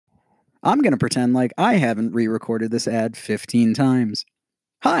I'm going to pretend like I haven't re recorded this ad 15 times.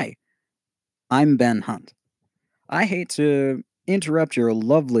 Hi, I'm Ben Hunt. I hate to interrupt your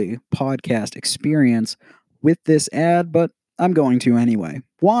lovely podcast experience with this ad, but I'm going to anyway.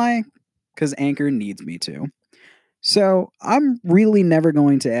 Why? Because Anchor needs me to. So I'm really never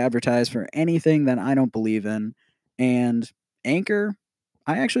going to advertise for anything that I don't believe in, and Anchor,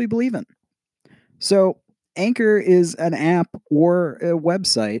 I actually believe in. So Anchor is an app or a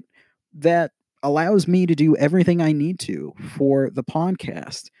website that allows me to do everything I need to for the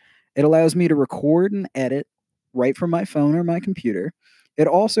podcast. It allows me to record and edit right from my phone or my computer. It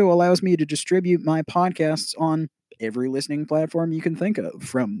also allows me to distribute my podcasts on every listening platform you can think of,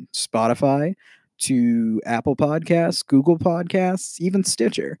 from Spotify to Apple Podcasts, Google Podcasts, even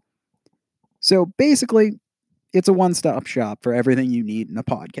Stitcher. So basically, it's a one stop shop for everything you need in a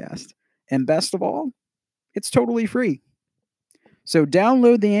podcast. And best of all, it's totally free. So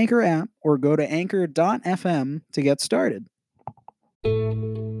download the Anchor app or go to anchor.fm to get started.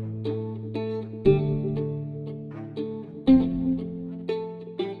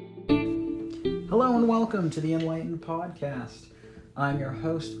 Hello and welcome to the Enlightened Podcast. I'm your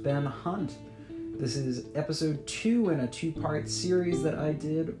host, Ben Hunt. This is episode 2 in a 2-part series that I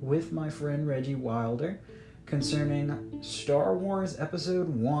did with my friend Reggie Wilder concerning Star Wars Episode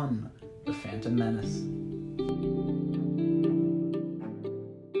 1, The Phantom Menace.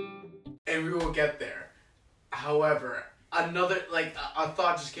 And we will get there. However, another, a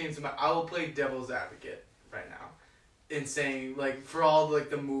thought just came to mind. I will play devil's advocate right now in saying, for all,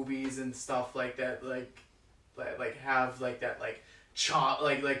 the movies and stuff like that, have,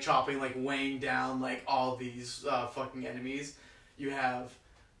 chopping, weighing down, all these fucking enemies. You have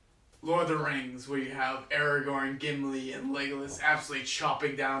Lord of the Rings, where you have Aragorn, Gimli, and Legolas absolutely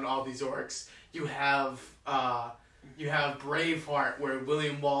chopping down all these orcs. You have Braveheart, where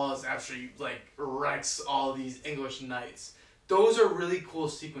William Wallace actually wrecks all these English knights. Those are really cool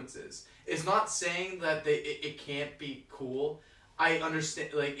sequences. It's not saying that it can't be cool. I understand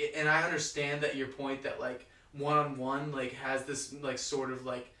and I understand that your point that one-on-one has this sort of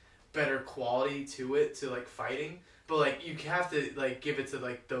better quality to it to fighting, but you have to give it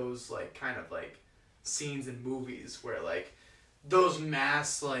to those kind of scenes in movies where those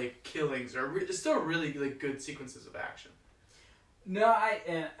mass killings are still really good sequences of action. No,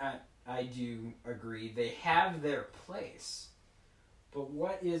 I do agree. They have their place, but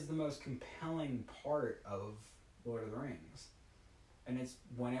what is the most compelling part of Lord of the Rings? And it's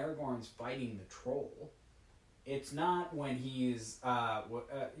when Aragorn's fighting the troll. It's not when he's or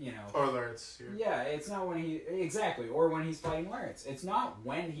Lawrence. Yeah, it's not when exactly, or when he's fighting Lawrence. It's not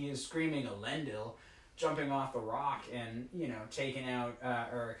when he is screaming Elendil, jumping off the rock and, taking out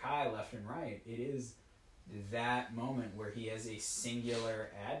Uruk-hai left and right. It is that moment where he has a singular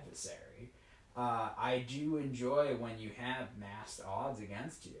adversary. I do enjoy when you have massed odds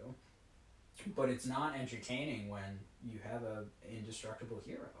against you, but it's not entertaining when you have a indestructible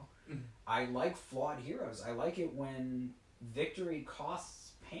hero. Mm-hmm. I like flawed heroes. I like it when victory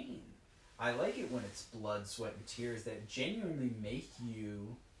costs pain. I like it when it's blood, sweat, and tears that genuinely make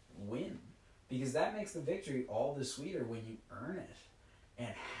you win. Because that makes the victory all the sweeter when you earn it.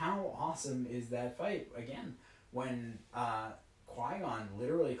 And how awesome is that fight? Again, when Qui-Gon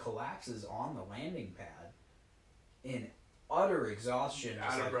literally collapses on the landing pad in utter exhaustion.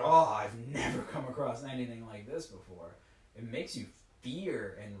 I've never come across anything like this before. It makes you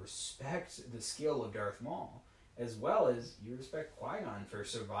fear and respect the skill of Darth Maul, as well as you respect Qui-Gon for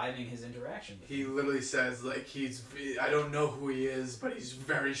surviving his interaction with He him. literally says, I don't know who he is, but he's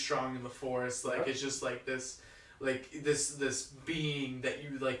very strong in the Force. It's just this being that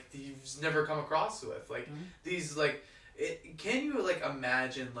you've never come across with. These, can you,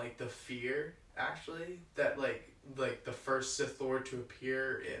 imagine, the fear, actually, that, the first Sith Lord to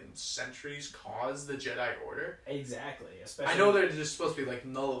appear in centuries caused the Jedi Order? Exactly. Especially, I know they're just supposed to be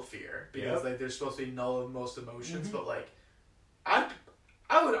null of fear because they're supposed to be null of most emotions, but I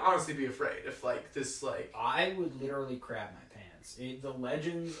would honestly be afraid if this I would literally crap my pants. The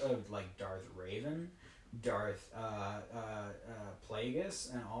legends of Darth Raven, Darth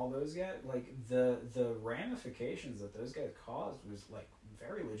Plagueis, and all those guys, the ramifications that those guys caused was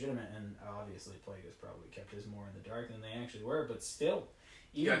very legitimate, and obviously Plagueis probably kept his more in the dark than they actually were, but still.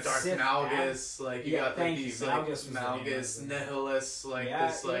 You got Darth Malgus, Malgus,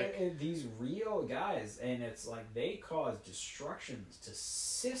 Nihilus, these real guys, and it's they cause destructions to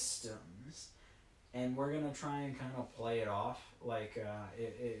systems, and we're gonna try and kind of play it off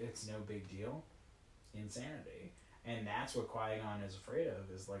it's no big deal. Insanity. And that's what Qui-Gon is afraid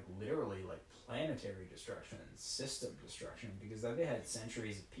of, is like literally like planetary destruction and system destruction, because they had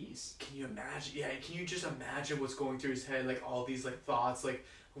centuries of peace. Can you imagine? Yeah, can you just imagine what's going through his head? Like all these like thoughts, like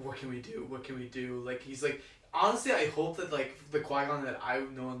what can we do? What can we do? Like he's like, honestly, I hope that like the Qui-Gon that I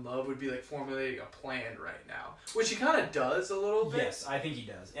know and love would be like formulating a plan right now, which he kind of does a little bit. Yes, I think he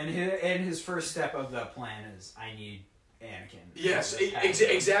does. And his first step of the plan is, I need Anakin. Yes,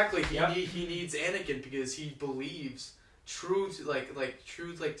 exactly. He needs Anakin because he believes true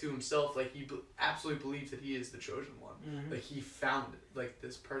to himself. Like he absolutely believes that he is the chosen one. Mm-hmm. Like he found like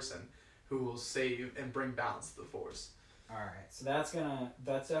this person who will save and bring balance to the Force. All right, so that's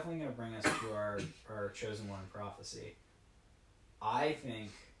definitely gonna bring us to our chosen one prophecy. I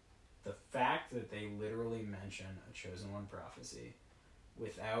think the fact that they literally mention a chosen one prophecy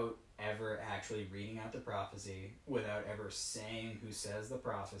without ever actually reading out the prophecy, without ever saying who says the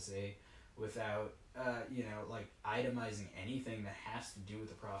prophecy, without like itemizing anything that has to do with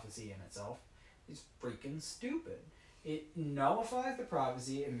the prophecy in itself, is freaking stupid. It nullifies the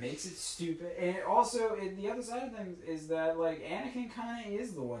prophecy, it makes it stupid, and it also, the other side of things is that, like, Anakin kind of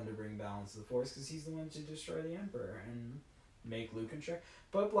is the one to bring balance to the Force, because he's the one to destroy the Emperor and make Luke and check.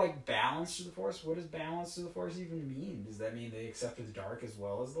 But, like, balance to the Force, what does balance to the Force even mean? Does that mean they accept the dark as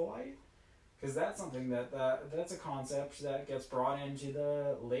well as the light? Because that's something that's a concept that gets brought into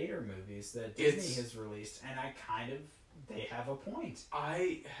the later movies that Disney has released, and they have a point.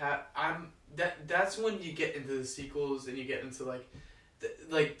 That's when you get into the sequels and you get into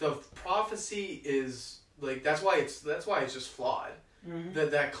the prophecy is like that's why it's just flawed.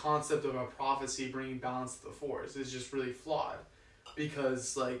 Mm-hmm. That concept of a prophecy bringing balance to the Force is just really flawed,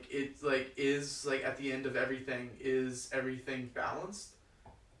 because is at the end of everything, is everything balanced?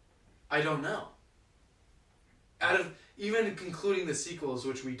 I don't know. Out of even concluding the sequels,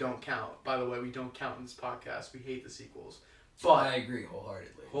 which we don't count. By the way, we don't count in this podcast. We hate the sequels. But I agree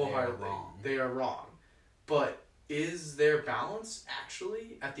wholeheartedly. They are wrong. But is there balance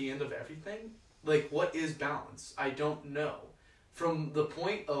actually at the end of everything? Like, what is balance? I don't know. From the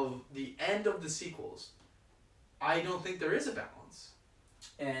point of the end of the sequels, I don't think there is a balance.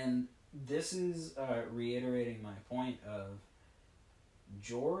 And this is reiterating my point of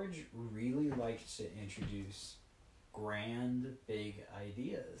George really liked to introduce grand, big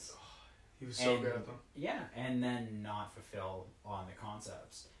ideas. He was so good at them. Yeah, and then not fulfill on the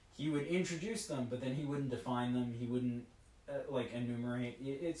concepts. He would introduce them, but then he wouldn't define them. He wouldn't enumerate.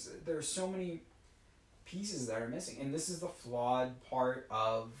 There's so many pieces that are missing, and this is the flawed part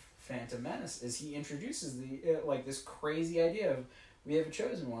of Phantom Menace. Is he introduces this crazy idea of we have a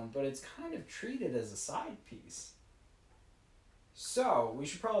chosen one, but it's kind of treated as a side piece. So we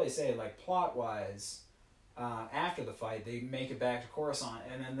should probably say, like, plot wise. After the fight, they make it back to Coruscant,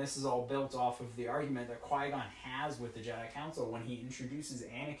 and then this is all built off of the argument that Qui-Gon has with the Jedi Council when he introduces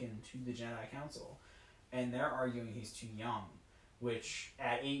Anakin to the Jedi Council, and they're arguing he's too young, which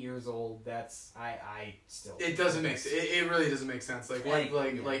at 8 years old, that's I still. It doesn't make sense. It really doesn't make sense.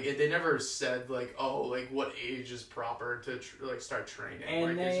 They never said what age is proper to start training.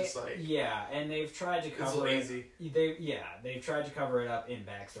 And it's just and they've tried to cover it's lazy. They've tried to cover it up in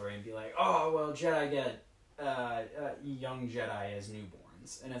backstory and be like, oh well, Jedi get young Jedi as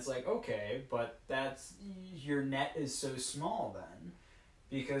newborns, and it's like, okay, but that's your net is so small then,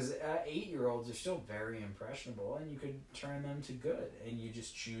 because 8-year-olds are still very impressionable, and you could turn them to good, and you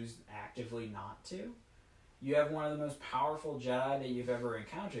just choose actively not to. You have one of the most powerful Jedi that you've ever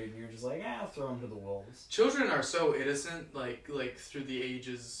encountered, and you're just like, I'll throw them to the wolves. Children are so innocent, like through the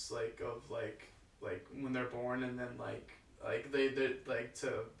ages of when they're born, and then they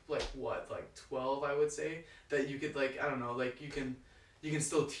to 12, I would say, that you could I don't know, you can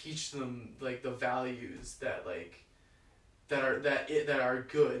still teach them the values that that are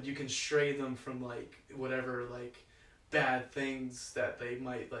good. You can stray them from whatever bad things that they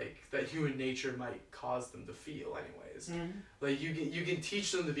might that human nature might cause them to feel anyways. Mm-hmm. You can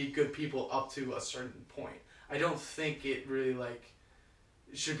teach them to be good people up to a certain point. I don't think it really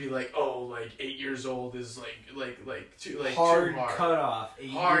should be 8 years old is hard too hard. cutoff. 8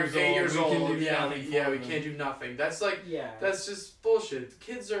 years old. We can't do nothing. That's that's just bullshit.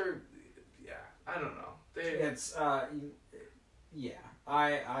 Kids are, I don't know.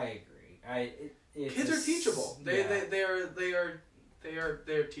 I agree. Kids are teachable. They're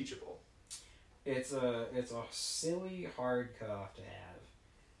teachable. It's a silly hard cutoff to have.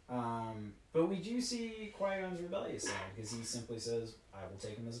 But we do see Qui-Gon's rebellious side, because he simply says, I will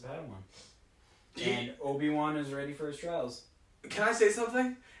take him as a Padawan. And Obi-Wan is ready for his trials. Can I say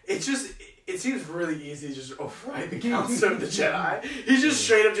something? It's it seems really easy to just override the council of the Jedi. He just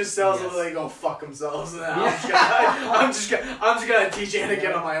straight up just tells them they go fuck themselves. And I'm just gonna teach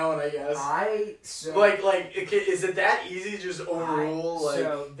Anakin on my own, I guess. Is it that easy to just overrule?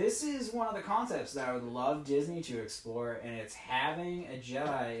 So this is one of the concepts that I would love Disney to explore, and it's having a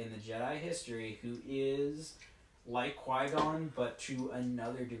Jedi in the Jedi history who is like Qui-Gon, but to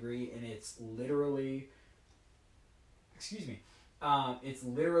another degree, and it's literally. Excuse me. It's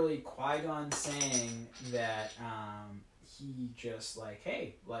literally Qui-Gon saying that he just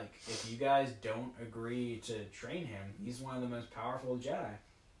hey, if you guys don't agree to train him, he's one of the most powerful Jedi,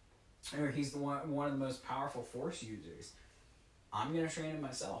 or he's one of the most powerful Force users. I'm gonna train him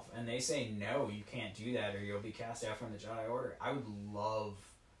myself, and they say no, you can't do that, or you'll be cast out from the Jedi Order. I would love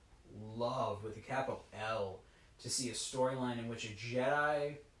with a capital L to see a storyline in which a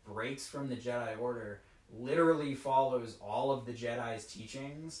Jedi breaks from the Jedi Order. Literally follows all of the Jedi's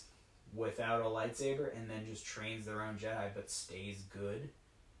teachings without a lightsaber and then just trains their own Jedi but stays good.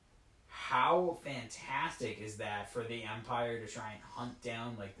 How fantastic is that for the Empire to try and hunt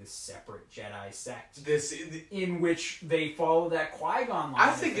down this separate Jedi sect in which they follow that Qui-Gon line?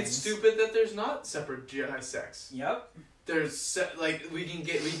 I think it's stupid that there's not separate Jedi sects. Yep. There's we can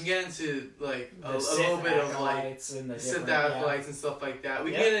get into a little bit of Sith acolytes and stuff like that.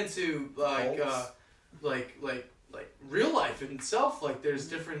 We get into real life in itself. There's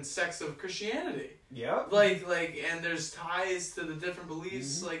different sects of Christianity. Yep. And there's ties to the different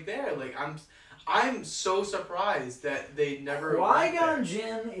beliefs. There. I'm so surprised that they never. Qui-Gon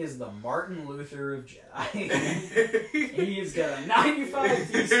Jinn is the Martin Luther of Jedi. He's got a 95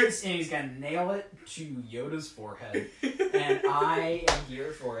 thesis, and he's gonna nail it to Yoda's forehead. And I am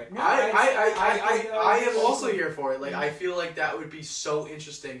here for it. No, I am also here for it. I feel like that would be so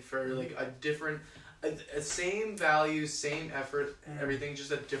interesting for a different. A same values, same effort, everything,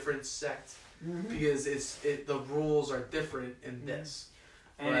 just a different sect, because the rules are different in this,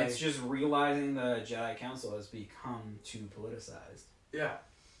 and it's just realizing the Jedi Council has become too politicized. Yeah.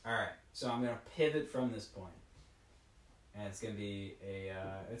 All right, so I'm gonna pivot from this point, and it's gonna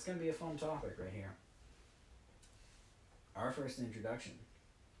be a fun topic right here. Our first introduction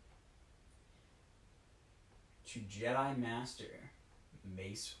to Jedi Master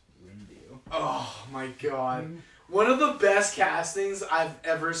Mace Windu. Oh my god. One of the best castings I've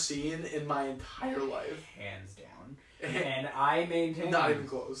ever seen in my entire life. Hands down. And I maintain... Not even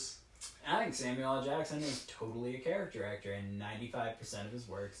close. I think Samuel L. Jackson is totally a character actor in 95% of his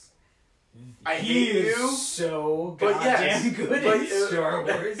works. He is so goddamn good in Star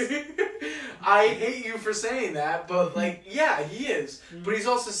Wars. I hate you for saying that, but yeah, he is. But he's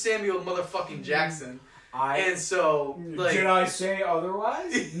also Samuel motherfucking Jackson. Did I say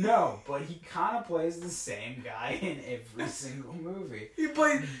otherwise? No, but he kind of plays the same guy in every single movie.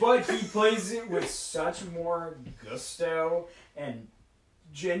 But he plays it with such more gusto and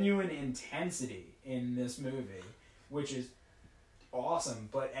genuine intensity in this movie, which is awesome.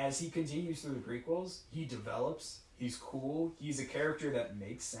 But as he continues through the prequels, he develops. He's cool. He's a character that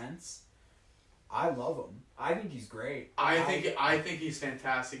makes sense. I love him. I think he's great. I think he's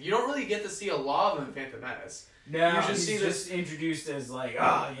fantastic. You don't really get to see a lot of him in Phantom Menace. No, you just see this introduced as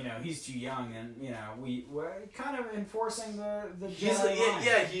he's too young, and we're kind of enforcing the Jedi line.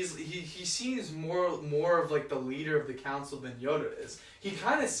 Yeah, he seems more of the leader of the council than Yoda is. He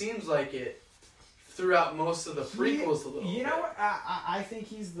kind of seems like it throughout most of the prequels a little bit. You know what? I think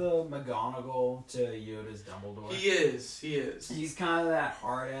he's the McGonagall to Yoda's Dumbledore. He is. He's kind of that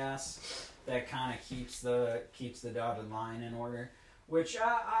hard ass that kind of keeps the dotted line in order, which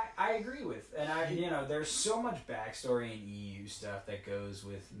I agree with. And there's so much backstory and EU stuff that goes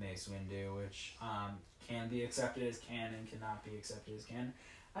with Mace Windu, which can be accepted as canon, cannot be accepted as canon.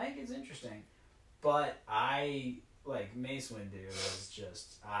 I think it's interesting, but Mace Windu is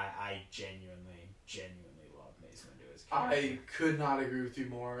just I genuinely love Mace Windu as a character. I could not agree with you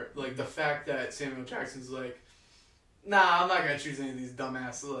more. The fact that Samuel Jackson's nah, I'm not gonna choose any of these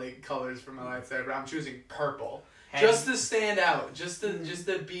dumbass colors for my lightsaber. I'm choosing purple, just to stand out, just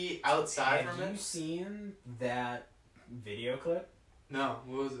to be outside from it. Have you seen that video clip? No,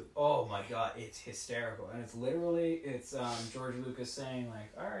 what was it? Oh my god, it's hysterical, and it's literally George Lucas saying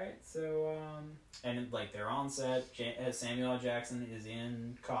all right, so and they're on set. Samuel L. Jackson is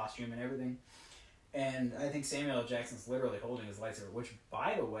in costume and everything, and I think Samuel L. Jackson's literally holding his lightsaber, which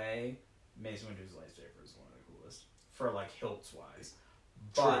by the way, Mace Windu's lightsaber is one of the coolest for hilts wise.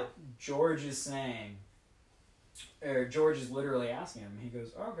 But George is saying, or George is literally asking him. He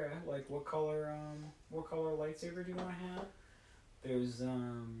goes, okay, what color lightsaber do you want to have? There's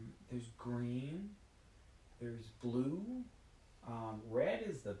green, there's blue, Red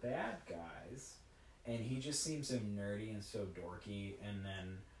is the bad guys, and he just seems so nerdy and so dorky, and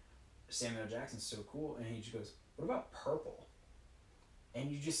then Samuel Jackson's so cool, and he just goes, what about purple? And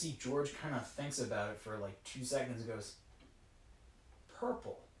you just see George kind of thinks about it for like 2 seconds and goes,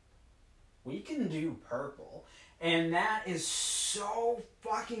 purple. We can do purple. And that is so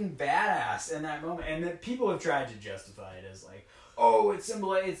fucking badass in that moment. And that people have tried to justify it as like, oh, it's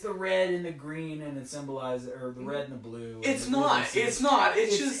the red and the green, and it symbolizes, or the red and the blue. It's not.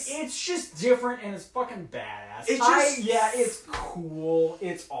 It's just different, and it's fucking badass. It's cool.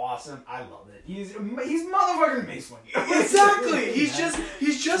 It's awesome. I love it. He's motherfucking Mace Windu. Exactly. He's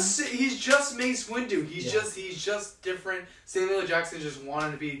just Mace Windu. He's just different. Samuel Jackson just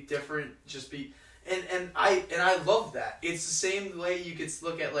wanted to be different. And I love that. It's the same way you could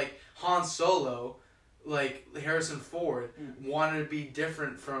look at like Han Solo. Like Harrison Ford wanted to be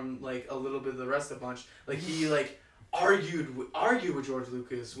different from like a little bit of the rest of the bunch. Like he like argued with George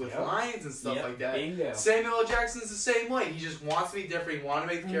Lucas with lines and stuff like that. Bingo. Samuel L. Jackson's the same way. He just wants to be different. He wanted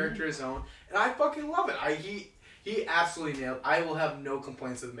to make the character his own, and I fucking love it. He absolutely nailed. I will have no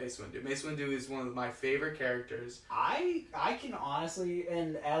complaints with Mace Windu. Mace Windu is one of my favorite characters. I can honestly,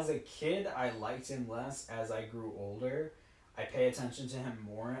 and as a kid, I liked him less. As I grew older, I pay attention to him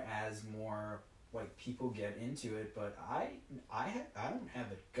more as more. Like people get into it, but I don't have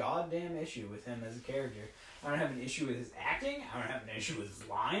a goddamn issue with him as a character. I don't have an issue with his acting. I don't have an issue with his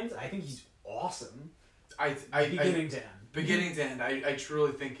lines. I think he's awesome. Beginning to end. I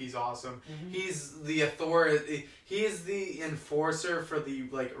truly think he's awesome. Mm-hmm. He's the authority. He is the enforcer for the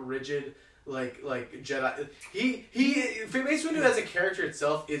like rigid like Jedi. Mace Windu as a character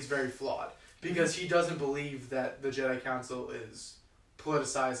itself is very flawed because he doesn't believe that the Jedi Council is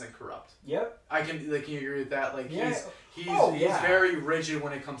politicized and corrupt. Yep. Can you agree with that? Like he's very rigid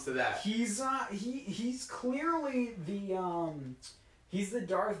when it comes to that. He's clearly he's the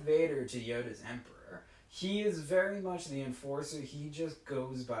Darth Vader to Yoda's Emperor. He is very much the enforcer. He just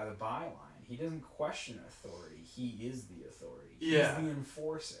goes by the byline. He doesn't question authority. He is the authority. He's the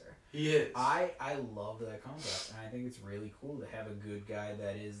enforcer. He is. I love that concept, and I think it's really cool to have a good guy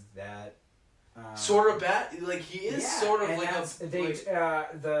that is that sort of bad, like he is sort of like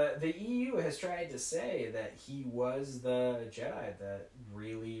the EU has tried to say that he was the Jedi that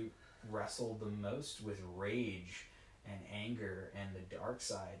really wrestled the most with rage and anger and the dark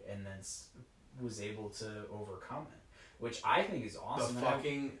side, and then was able to overcome it, which I think is awesome. The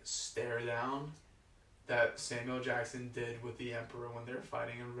fucking stare down that Samuel Jackson did with the Emperor when they were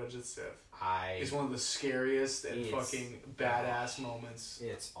fighting in Revenge of the Sith is one of the scariest and fucking badass moments.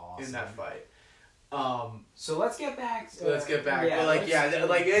 It's awesome in that fight. So let's get back. Mace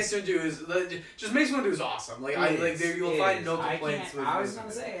Windu is just Mace Windu is awesome. Like you'll find no complaints with. I was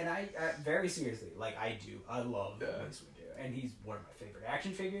gonna say, and I very seriously, like I love Mace Windu, and he's one of my favorite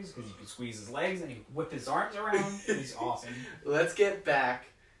action figures because you can squeeze his legs and he can whip his arms around. And he's awesome. Let's get back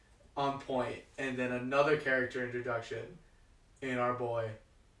on point, and then another character introduction in our boy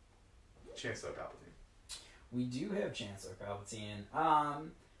Chancellor Palpatine. We do have Chancellor Palpatine.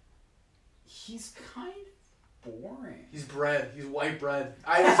 He's kind of boring. He's bread. He's white bread.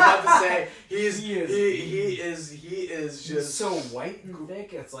 I was about to say he is just so white and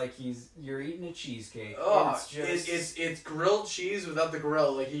thick. It's like you're eating a cheesecake. Oh, it's grilled cheese without the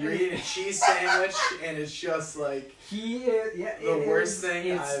grill. Like you're eating a cheese sandwich, and it's just like the worst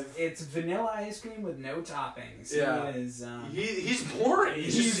thing. It's vanilla ice cream with no toppings. Yeah, he's boring.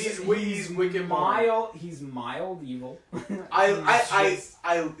 He's wicked mild. He's mild evil. He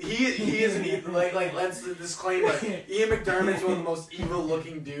is an evil. Like let's disclaim. Like, Ian McDermott's one of the most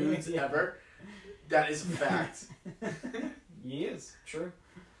evil-looking dudes ever. That is a fact. He is true.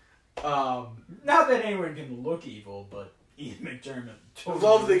 Not that anyone can look evil, but Ian McDermott. Totally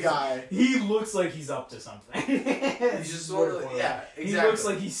love the guy. He looks like he's up to something. He's just sort of exactly. He looks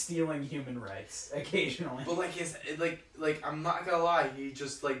like he's stealing human rights occasionally. But like I'm not gonna lie, he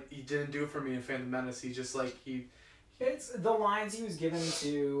just he didn't do it for me in Phantom Menace. He just It's the lines he was given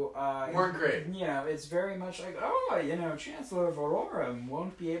to weren't great. It's very much like, Chancellor of Aurora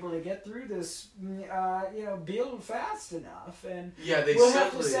won't be able to get through this, build fast enough, and we'll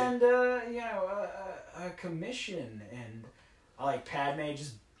have to send a commission, and Padme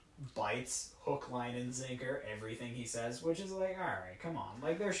just bites hook, line, and sinker everything he says, which is like, all right, come on,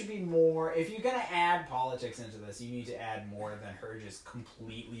 there should be more. If you're gonna add politics into this, you need to add more than her just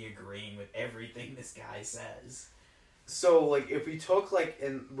completely agreeing with everything this guy says. So, if we took,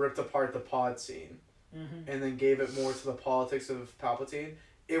 and ripped apart the pod scene, and then gave it more to the politics of Palpatine,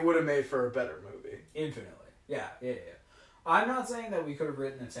 it would have made for a better movie. Infinitely. Yeah. I'm not saying that we could have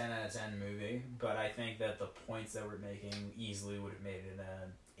written a 10 out of 10 movie, but I think that the points that we're making easily would have made it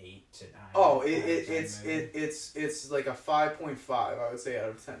an 8 to 9. Oh, it's like a 5.5, I would say, out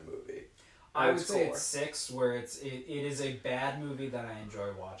of 10 movie. I would say it's 6, where it is a bad movie that I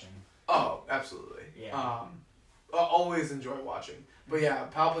enjoy watching. Oh, absolutely. Yeah. Always enjoy watching. But yeah,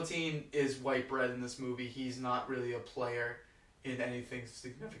 Palpatine is white bread in this movie. He's not really a player in anything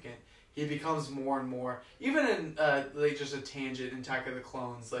significant. He becomes more and more, even in like just a tangent in Attack of the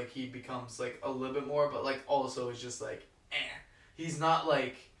Clones, like he becomes like a little bit more, but like also is just like He's not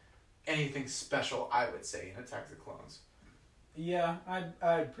like anything special, I would say, in Attack of the Clones. Yeah,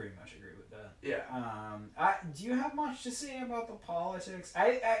 I'd pretty much agree with that. Yeah. Do you have much to say about the politics?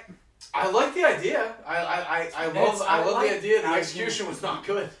 I like the idea. I love the idea. The execution was not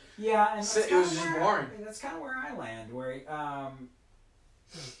good. Yeah, and it was just boring. That's kind of where I land. Where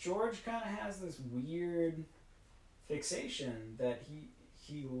George kind of has this weird fixation that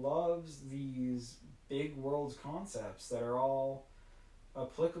he loves these big world concepts that are all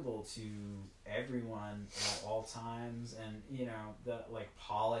applicable to everyone at all times, and the like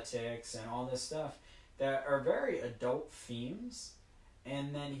politics and all this stuff that are very adult themes,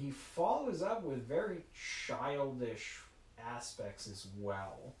 and then he follows up with very childish aspects as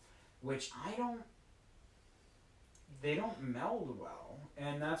well, which they don't meld well,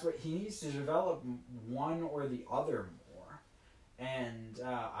 and that's what he needs to develop, one or the other more. And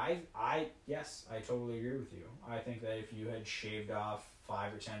I totally agree with you. I think that if you had shaved off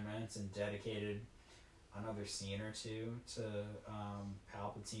 5 or 10 minutes and dedicated another scene or two to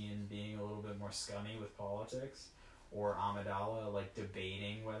Palpatine being a little bit more scummy with politics, or Amidala like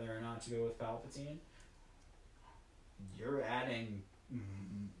debating whether or not to go with Palpatine, you're adding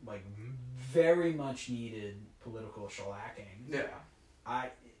like very much needed political shellacking. Yeah.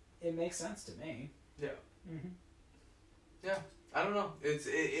 It makes sense to me. Yeah. Mm-hmm. Yeah. I don't know.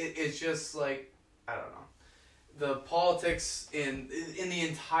 It's just like, I don't know. The politics in the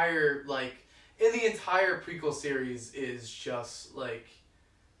entire prequel series is just like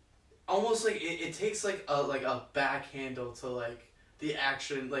almost like it takes like a backhandle to like the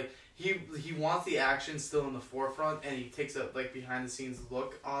action. Like he wants the action still in the forefront, and he takes a like behind the scenes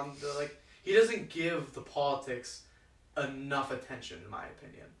look on the like he doesn't give the politics enough attention, in my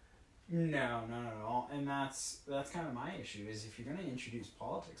opinion. No, not at all. And that's kind of my issue, is if you're going to introduce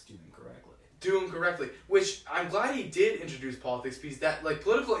politics, do them correctly. Do them correctly. Which I'm glad he did introduce politics, because that like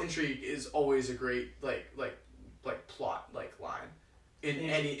political intrigue is always a great like plot like line in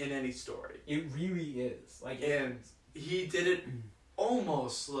any story. It really is. And he did it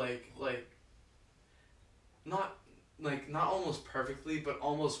almost like not almost perfectly, but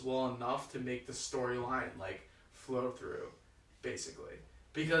almost well enough to make the storyline like flow through, basically.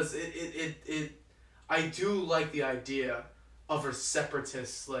 Because I do like the idea of a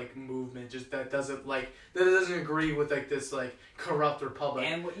separatist like movement, just that doesn't agree with like this like corrupt republic.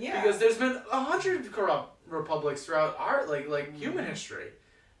 And because there's been 100 corrupt republics throughout our like human history,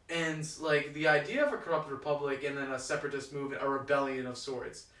 and like the idea of a corrupt republic and then a separatist movement, a rebellion of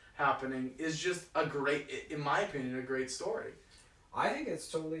sorts happening, is just a great, in my opinion, a great story. I think it's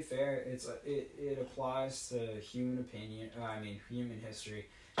totally fair. It applies to human history.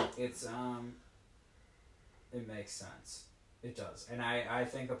 It makes sense. It does. And I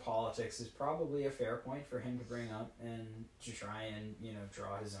think the politics is probably a fair point for him to bring up and to try and,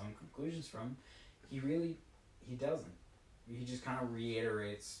 draw his own conclusions from. He doesn't. He just kind of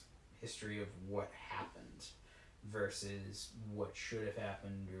reiterates history of what happened versus what should have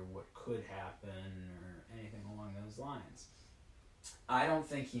happened or what could happen or anything along those lines. I don't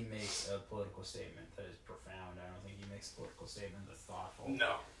think he makes a political statement that is profound. I don't think he makes a political statement that's thoughtful.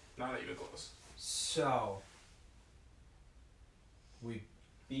 No, not even close. So, we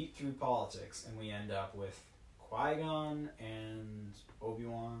beat through politics and we end up with Qui-Gon and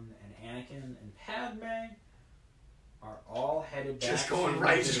Obi-Wan and Anakin and Padme are all headed back. Just going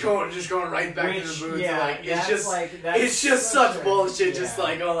right back to the booth. Yeah, it's just such bullshit. Yeah. Just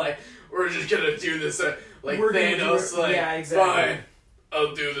we're just gonna do this. We're Thanos, yeah, exactly. Fine,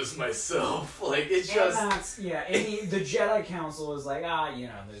 I'll do this myself. It's just... And the Jedi Council is like,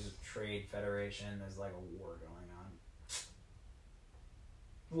 there's a trade federation, there's like a war going on.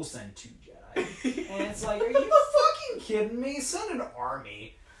 We'll send 2 Jedi. And it's like, are you fucking kidding me? Send an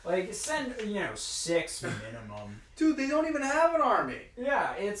army. Send, 6 minimum. Dude, they don't even have an army.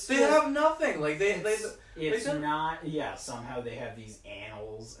 Yeah, They have nothing. Somehow they have these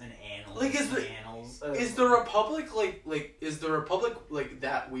annals and annals annals. Is the Republic is the Republic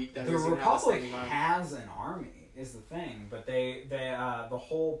that weak? The Republic has an army. is the thing. But the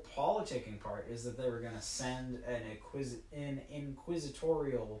whole politicking part is that they were going to send an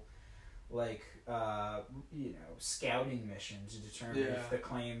inquisitorial, like, scouting mission to determine if the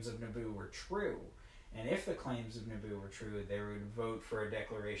claims of Naboo were true. And if the claims of Naboo were true, they would vote for a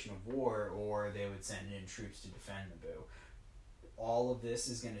declaration of war, or they would send in troops to defend Naboo. All of this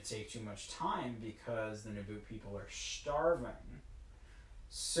is going to take too much time because the Naboo people are starving.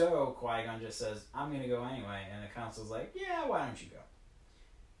 So Qui-Gon just says, I'm going to go anyway. And the council's like, yeah, why don't you go?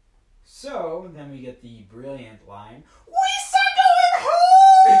 So then we get the brilliant line, we suck going home!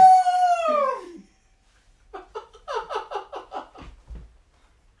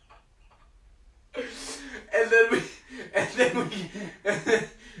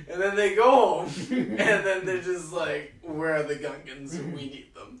 and then they go home, and then they're just like, where are the Gungans? We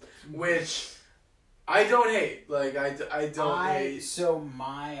need them. Which I don't hate. Like, I don't hate. So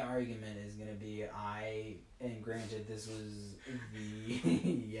my argument is going to be, and granted this was the,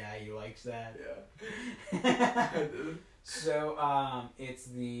 yeah, you liked that? Yeah. I did. So, it's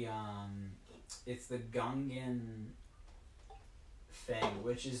the Gungan thing,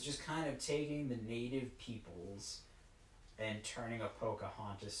 which is just kind of taking the native peoples and turning a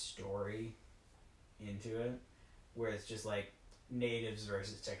Pocahontas story into it, where it's just like natives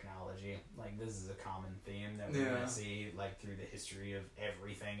versus technology. Like, this is a common theme that we're gonna see like through the history of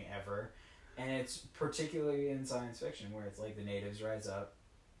everything ever, and it's particularly in science fiction where it's like the natives rise up,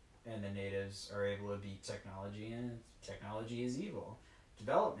 and the natives are able to beat technology, and technology is evil,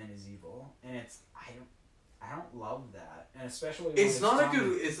 development is evil, and it's I don't love that, and especially when it's not a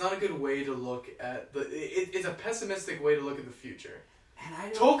good way to look at it's a pessimistic way to look at the future.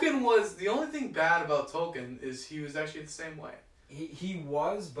 And Tolkien was the only thing bad about Tolkien is he was actually the same way. He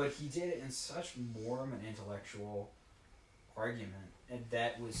was, but he did it in such more of an intellectual argument, and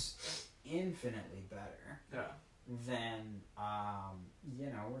that was infinitely better than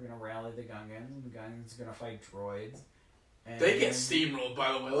we're gonna rally the Gungans. The Gungans are gonna fight droids. And they get steamrolled,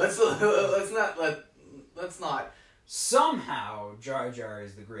 by the way. Let's not. Somehow, Jar Jar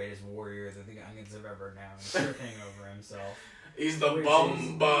is the greatest warrior that the Gungans have ever known, tripping over himself. He's the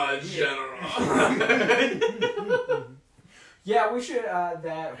Bomba General. Yeah, we should,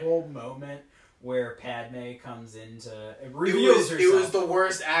 that whole moment where Padme comes into, reveals herself. It was the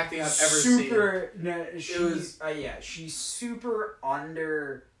worst acting I've ever seen. No, she super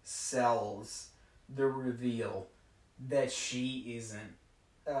undersells the reveal that she isn't,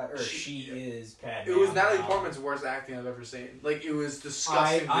 she is Padme. It was Natalie Portman's worst acting I've ever seen. Like, it was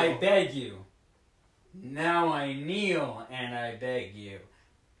disgusting. I beg you. Now I kneel and I beg you.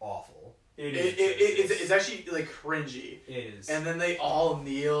 Awful. It's actually like cringy. It is. And then they all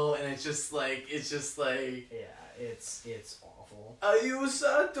kneel, and it's just like yeah, it's awful. You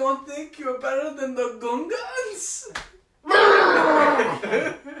don't think you're better than the Gungans?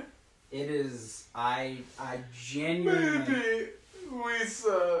 It is. I genuinely. Maybe we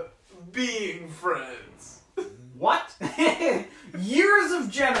being friends. What? Years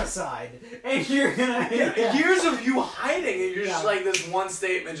of genocide, and you're gonna years of you hiding, and you're just like this one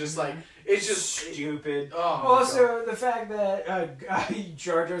statement, just like it's just stupid. Oh, also, the fact that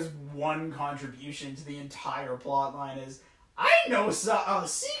Jar Jar's one contribution to the entire plot line is, I know a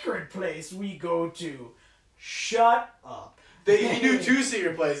secret place we go to. Shut up. He knew two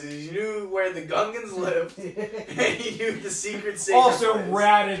secret places. He knew where the Gungans lived, and he knew the secret also place.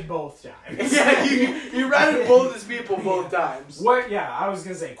 ratted both times. Yeah, he ratted both his people both times. What? Yeah, I was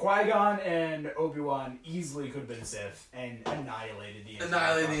gonna say Qui-Gon and Obi-Wan easily could have been Sith and annihilated the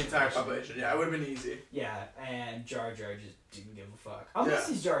entire population. Yeah, it would have been easy. Yeah, and Jar Jar just didn't give a fuck. Unless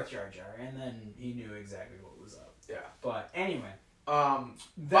he's Jar Jar, and then he knew exactly what was up. Yeah. But anyway.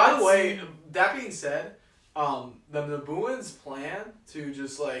 By the way, that being said, the Nabooans' plan to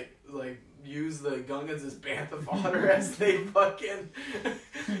just like use the Gungans as bantha fodder as they fucking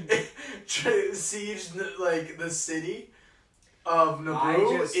siege the city of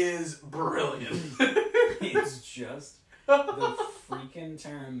Naboo is brilliant. It's just the freaking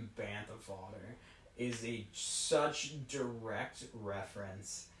term bantha fodder is such direct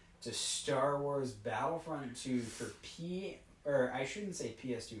reference to Star Wars Battlefront 2 for I shouldn't say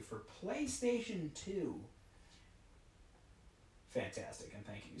PS2, for PlayStation 2. Fantastic, and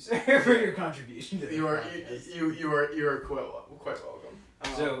thank you, sir, for your contribution to the podcast. You are quite welcome.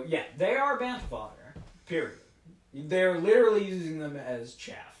 So yeah, they are bantha fodder. Period. They're literally using them as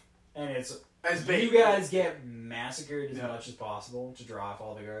chaff, and it's as bait. You guys get massacred as much as possible to draw off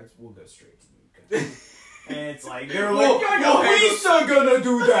all the guards. We'll go straight to you. And it's like they're like, we still gonna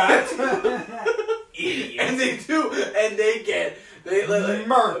do that. idiots. And they do, and they get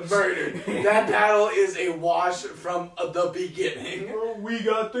murdered. That battle is a wash from the beginning. We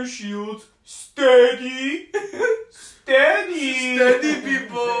got the shields steady, steady,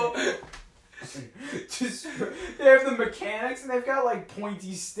 people. Just, they have the mechanics, and they've got like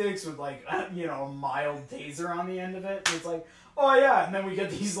pointy sticks with like a mild taser on the end of it. And it's like, oh yeah, and then we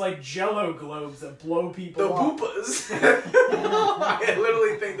get these like Jello globes that blow people The up. boopas. I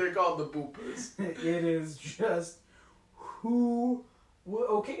literally think they're called the boopas. It is just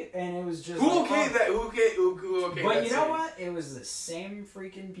okay, and it was just Who like, okayed that? Who okayed but that you know scene? what? It was the same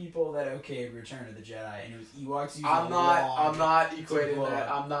freaking people that okayed Return of the Jedi, and it was Ewoks using I'm not equating blow that.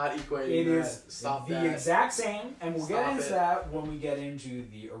 up. I'm not equating It that. is Stop the that. exact same, and we'll get Stop into it. that when we get into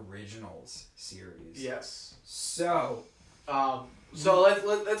the originals series. Yes. So, So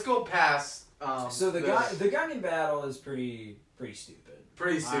let's go past. so the Gungan battle is pretty stupid.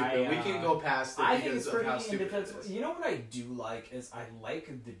 Pretty stupid. We can go past it I think because it's of how pretty stupid it indefensible. is. You know what I do like is I like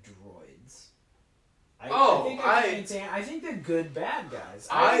the droids. I think they're good bad guys.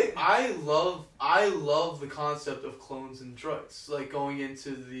 I love the concept of clones and droids. Like going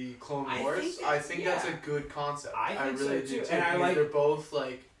into the Clone Wars, I think that's a good concept. I think really so do too. too. And I because like they're both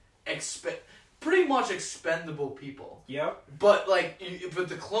like pretty much expendable people. Yep. But but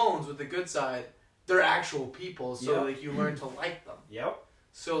the clones with the good side, they're actual people. So Yep. like you learn to like them. Yep.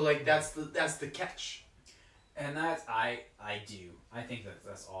 So like that's the catch. And that's I do. I think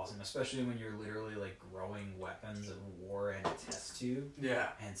that's awesome, especially when you're literally like growing weapons of war in a test tube, Yeah.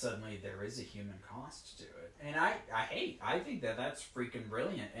 and suddenly there is a human cost to it. And I think that's freaking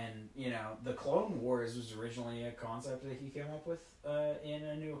brilliant. And the Clone Wars was originally a concept that he came up with in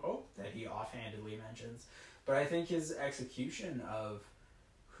A New Hope that he offhandedly mentions, but I think his execution of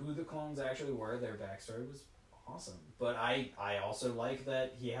who the clones actually were, their backstory was awesome. But I also like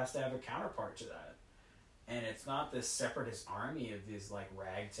that he has to have a counterpart to that. And it's not this separatist army of these like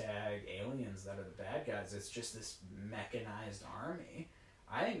ragtag aliens that are the bad guys. It's just this mechanized army.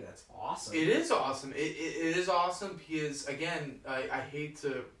 I think that's awesome. It is awesome. It is awesome because again, I hate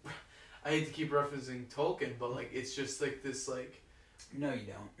to keep referencing Tolkien, but like it's just like this like. No, you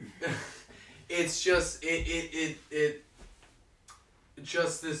don't. It's just it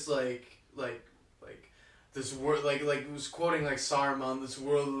just this like this world like it was quoting like Saruman, this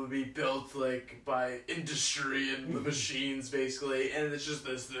world will be built like by industry and the machines basically, and it's just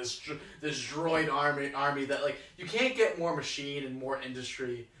this droid army that like you can't get more machine and more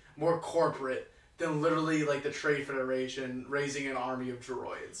industry, more corporate than literally like the Trade Federation raising an army of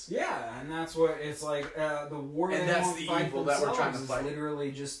droids. Yeah, and that's what it's like. The war and they that's won't the fight evil that we're trying to themselves fight. is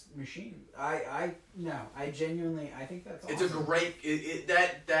literally just machine. I genuinely I think that's awesome. It's a great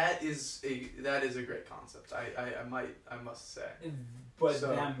that is a great concept. I must say. But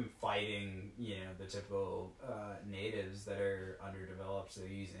them fighting, the typical natives that are underdeveloped, so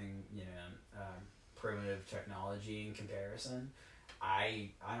using primitive technology in comparison. I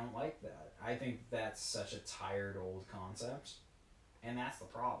don't like that. I think that's such a tired old concept, and that's the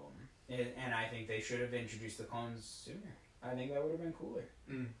problem. And I think they should have introduced the clones sooner. I think that would have been cooler.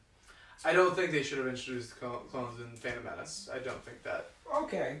 I don't think they should have introduced clones in Phantom Menace. I don't think that.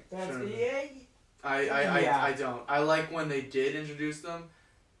 Okay, that's I don't. I like when they did introduce them.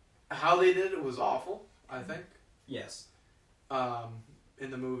 How they did it was awful, I think. Yes.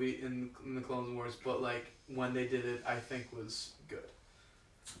 In the movie, in the Clone Wars, but like when they did it, I think was good.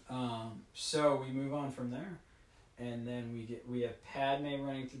 So we move on from there, and then we have Padme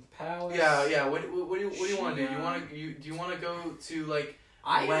running through the palace. Yeah. What do you want to do? Do you want to go to like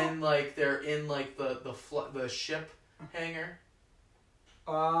when like they're in like the ship hangar?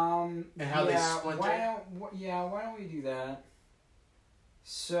 And how they splinter. Why don't we do that?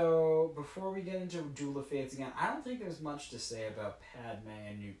 So before we get into Duel of Fates again, I don't think there's much to say about Padme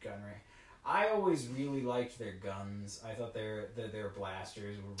and Newt Gunray. I always really liked their guns. I thought their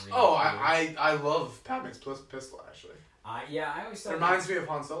blasters were really cool. I love Padme's pistol actually. I always thought it reminds me of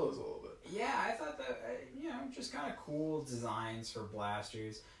Han Solo's a little bit. Yeah, I thought that just kind of cool designs for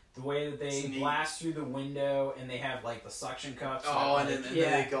blasters. The way that they blast through the window and they have like the suction cups. And then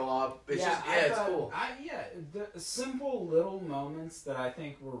they go up. It's it's cool. The simple little moments that I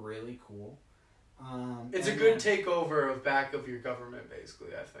think were really cool. It's a good takeover of back of your government,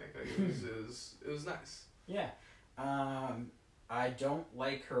 basically. I think it was nice. Yeah, I don't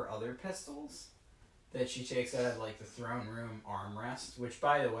like her other pistols. that she takes out of like the throne room armrest. Which,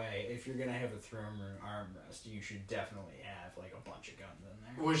 by the way, if you're gonna have a throne room armrest, you should definitely have like a bunch of guns in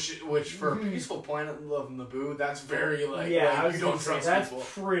there. Which for a peaceful planet of Naboo, that's very like I you don't trust that's people.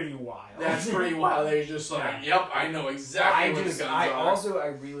 pretty wild. That's pretty wild. They're just like, yep, I know exactly what the guns are. I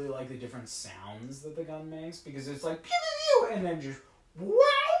really like the different sounds that the gun makes because it's like pew pew pew and then just wow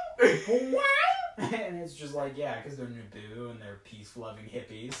wow. And it's just like, because they're Naboo and they're peace-loving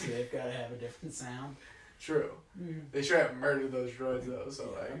hippies, so they've got to have a different sound. True. Mm-hmm. They sure have murdered those droids, though,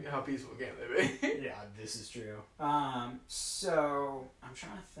 so, like, how peaceful can they be? Yeah, this is true. So, I'm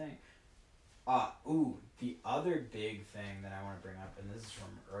trying to think. The other big thing that I want to bring up, and this is from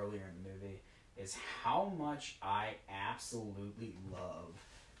earlier in the movie, is how much I absolutely love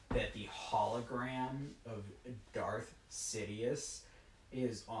that the hologram of Darth Sidious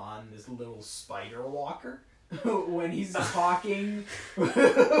is on this little spider walker when he's talking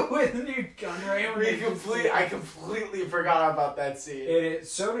with Newt Gunray. I completely forgot about that scene.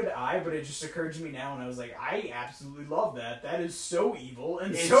 So did I, but it just occurred to me now, and I was like, I absolutely love that. That is so evil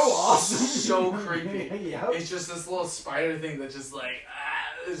and so awesome, so creepy. Yep. It's just this little spider thing that just like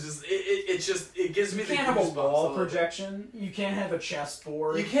it gives me. You can't have a wall projection. You can't have a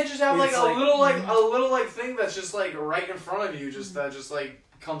chestboard. You can't just have like a little thing that's just like right in front of you, that just like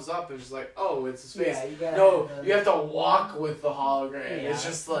comes up and just like, oh, it's his face. Yeah, you have to walk with the hologram. Yeah. It's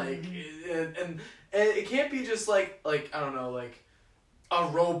just like, and it can't be just like I don't know, like a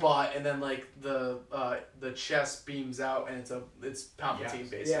robot and then like the chest beams out and it's Palpatine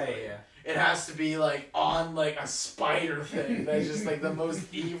basically. Yeah. It has to be like on like a spider thing. That's just like the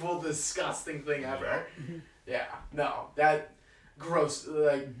most evil, disgusting thing ever. Yeah, no, that gross.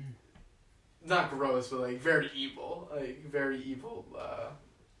 Like not gross, but like very evil.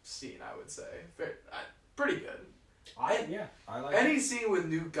 Scene, I would say. Pretty good. I like any scene with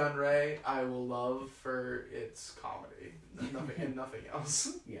Newt Gunray, I will love for its comedy, nothing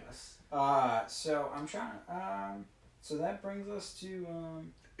else. Yes. So I'm trying to. So that brings us to.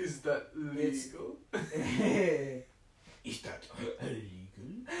 Is that legal? Is that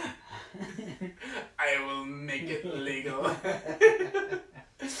illegal? I will make it legal.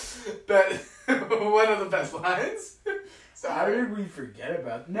 But one of the best lines. How did we forget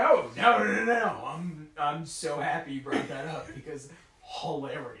about? No. I'm so happy you brought that up because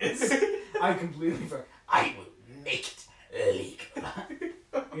hilarious. I completely forgot. I will make it legal.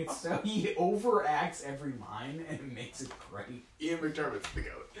 It's so he overacts every line and it makes it great. Ian McDermott's the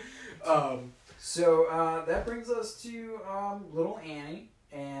goat. So that brings us to little Annie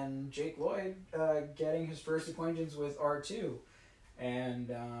and Jake Lloyd getting his first acquaintance with R2.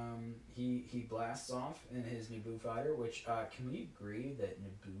 And he blasts off in his Naboo fighter, which can we agree that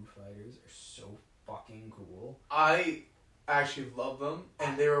Naboo fighters are so fucking cool? I actually love them,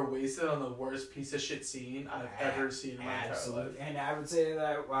 and they were wasted on the worst piece of shit scene I've ever seen in my entire life. And I would say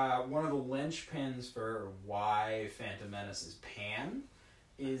that one of the linchpins for why Phantom Menace is pan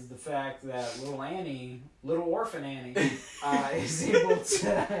is the fact that little orphan Annie, is able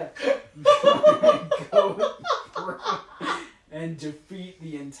to go through and defeat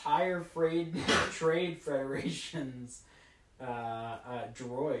the entire Trade Federation's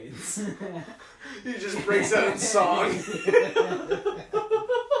droids. He just breaks out in song.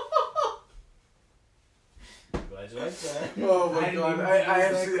 Glad you like that. Oh my god, I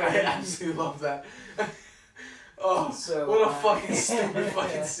absolutely love that. Oh, so, what a fucking stupid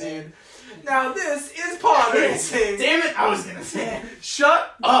fucking scene. Now this is pod racing. Damn it, I was gonna say it.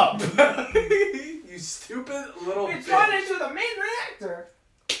 Shut up. You stupid little bitch. It's gone into the main reactor.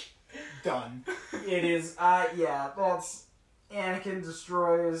 Done. It is, that's... Anakin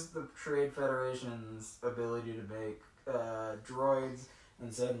destroys the Trade Federation's ability to make droids,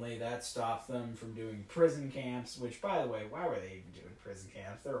 and suddenly that stops them from doing prison camps, which, by the way, why were they even doing prison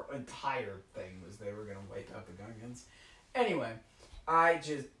camps? Their entire thing was they were going to wipe out the Gungans. Anyway,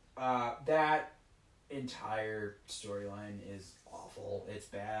 that entire storyline is awful. It's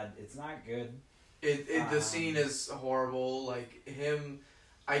bad. It's not good. The scene is horrible. Like, him...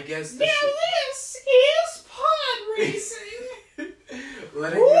 I guess now this is pod racing.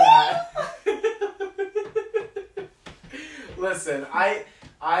 Letting you Listen, I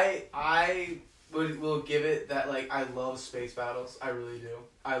will give it that. Like, I love space battles. I really do.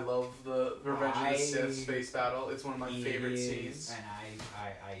 I love the Revenge of the Sith space battle. It's one of my favorite scenes. And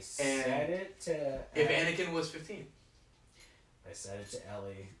I said it to. If Anakin was 15. I said it to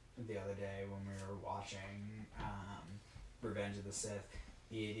Ellie the other day when we were watching Revenge of the Sith.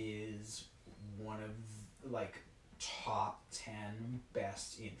 It is one of, like, top 10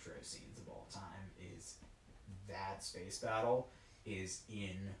 best intro scenes of all time. Is that space battle is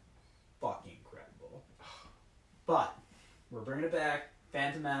fucking incredible. But we're bringing it back.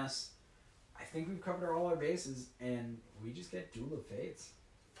 Phantom Menace. I think we've covered all our bases, and we just get Duel of Fates.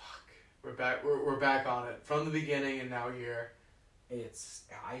 Fuck. We're back. We're back on it from the beginning, and now here.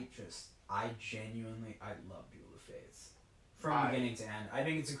 I genuinely love Duel of Fates from beginning to end. I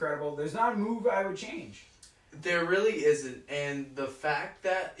think it's incredible. There's not a move I would change. There really isn't, and the fact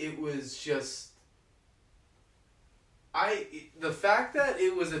that it was just. The fact that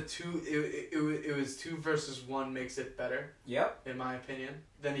it was it was 2 versus 1 makes it better. Yep. In my opinion,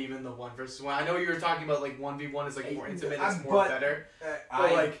 than even the 1 versus 1. I know you were talking about like 1v1 is like more intimate, it's more better.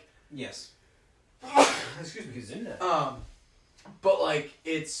 Yes. Excuse me. Gazinda. But like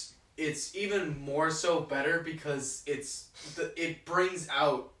it's even more so better because it brings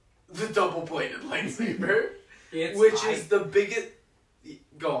out the double-bladed lightsaber, which is the biggest.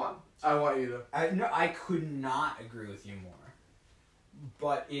 Go on. I want you to. I could not agree with you more.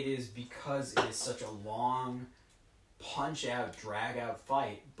 But it is because it is such a long, punch-out, drag-out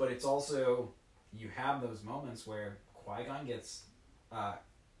fight. But it's also, you have those moments where Qui-Gon gets,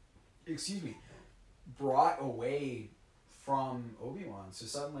 brought away from Obi-Wan. So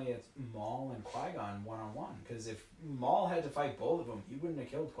suddenly it's Maul and Qui-Gon one-on-one. Because if Maul had to fight both of them, he wouldn't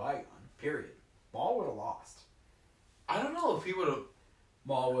have killed Qui-Gon. Period. Maul would have lost. I don't know if he would have.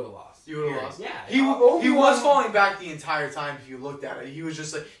 Maul would have lost. You would have lost? Yeah. He was falling back the entire time if you looked at it. He was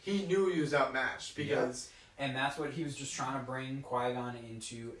just like, he knew he was outmatched because... Yeah. And that's what he was just trying to bring Qui-Gon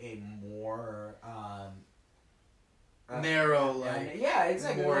into a more... narrow, like... Yeah,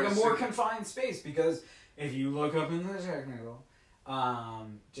 exactly. Like a more confined space, because if you look up in the technical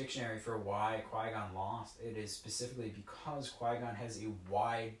dictionary for why Qui-Gon lost, it is specifically because Qui-Gon has a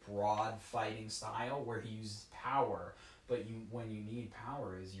wide, broad fighting style where he uses power. But when you need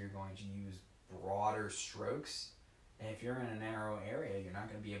power is you're going to use broader strokes. And if you're in a narrow area, you're not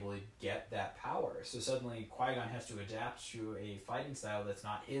going to be able to get that power. So suddenly Qui-Gon has to adapt to a fighting style that's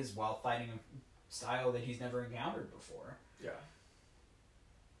not his while fighting a style that he's never encountered before. Yeah.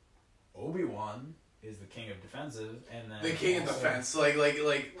 Obi-Wan is the king of defensive, and then... The king of defense. Like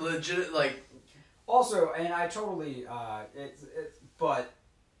legit, like... Also, and I totally... But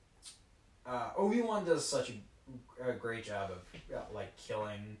Obi-Wan does such a great job of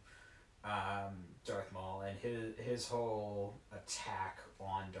killing Darth Maul, and his whole attack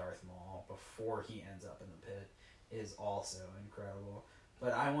on Darth Maul before he ends up in the pit is also incredible.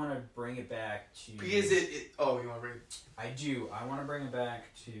 But I want to bring it back to... Because you want to bring it... I do. I want to bring it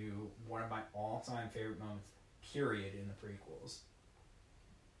back to one of my all-time favorite moments, period, in the prequels.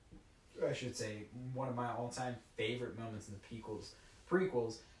 I should say, one of my all-time favorite moments in the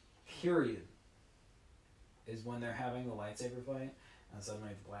prequels, period, is when they're having the lightsaber fight, and suddenly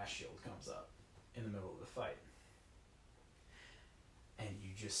the blast shield comes up in the middle of the fight. And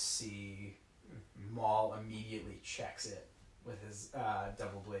you just see Maul immediately checks it with his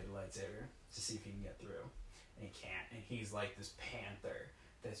double-bladed lightsaber to see if he can get through. And he can't. And he's like this panther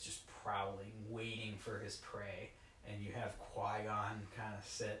that's just prowling, waiting for his prey. And you have Qui-Gon kind of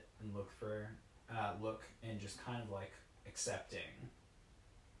sit and look and just kind of like accepting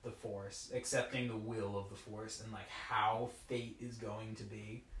the Force, accepting the will of the Force, and like how fate is going to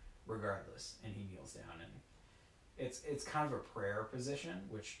be, regardless. And he kneels down, and it's kind of a prayer position,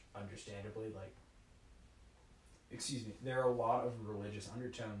 which understandably, there are a lot of religious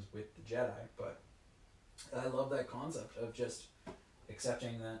undertones with the Jedi, but I love that concept of just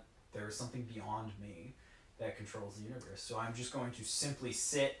accepting that there is something beyond me that controls the universe. So I'm just going to simply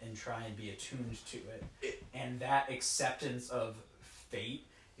sit and try and be attuned to it. And that acceptance of fate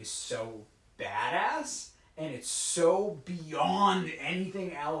is so badass, and it's so beyond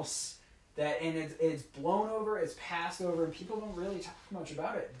anything else and it's blown over, it's passed over, and people don't really talk much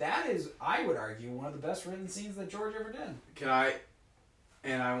about it. That is, I would argue, one of the best written scenes that George ever did. I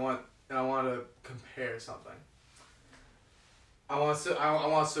want to compare something. I want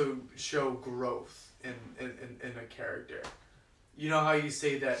to show growth in a character. You know how you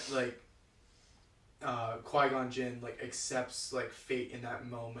say that Qui-Gon Jinn accepts fate in that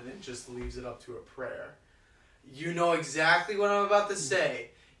moment and just leaves it up to a prayer. You know exactly what I'm about to say.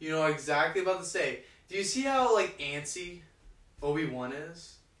 Do you see how antsy Obi-Wan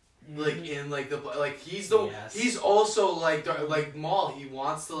is? He's also like Maul. He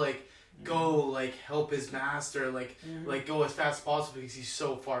wants to go help his master go as fast as possible because he's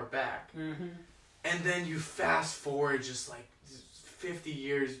so far back. Mm-hmm. And then you fast forward just 50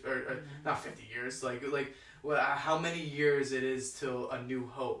 years or not 50 years how many years it is till A New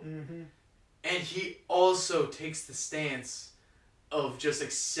Hope. Mm-hmm. And he also takes the stance of just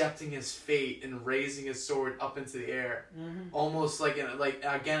accepting his fate and raising his sword up into the air, almost like in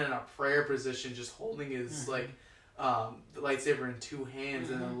a prayer position, just holding his the lightsaber in two hands,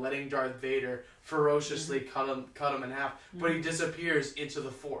 and then letting Darth Vader ferociously cut him in half, but he disappears into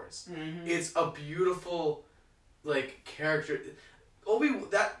the Force. It's a beautiful character.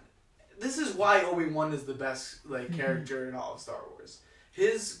 This is why Obi-Wan is the best character in all of Star Wars.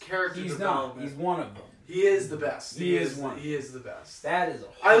 His character development. He's one of them. He is the best. He is one. He is the best. That is a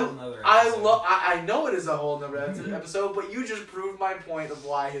whole nother episode. I know it is a whole nother episode, but you just proved my point of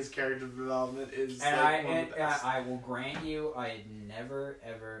why his character development is one of the best. I will grant you, I had never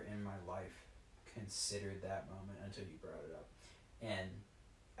ever in my life considered that moment until you brought it up, and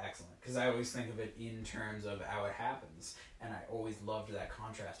excellent, because I always think of it in terms of how it happens, and I always loved that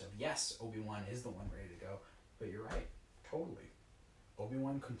contrast of yes, Obi-Wan is the one ready to go, but you're right, totally.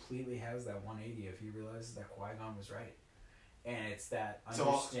 Obi-Wan completely has that 180 if he realizes that Qui-Gon was right. And it's that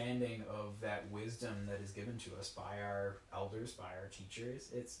understanding of that wisdom that is given to us by our elders, by our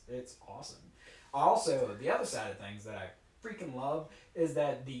teachers. It's awesome. Also, the other side of things that I freaking love is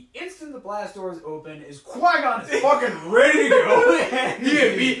that the instant the blast doors open is Qui-Gon is fucking ready to go.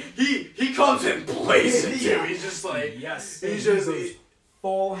 he comes in blazing too. He's just like he's just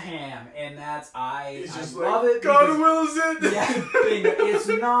full ham, and that's I love it. God wills it. Yeah,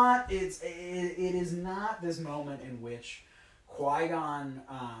 it is not this moment in which Qui-Gon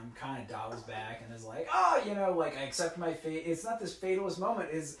kind of dials back and is like, I accept my fate. It's not this fatalist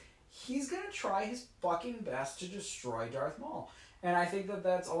moment. He's gonna try his fucking best to destroy Darth Maul, and I think that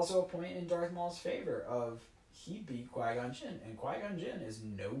that's also a point in Darth Maul's favor of he beat Qui-Gon Jinn, and Qui-Gon Jinn is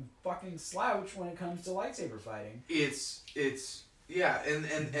no fucking slouch when it comes to lightsaber fighting. It's yeah,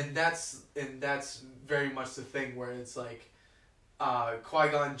 and that's very much the thing where it's like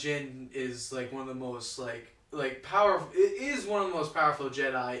Qui-Gon Jinn is like one of the most powerful. It is one of the most powerful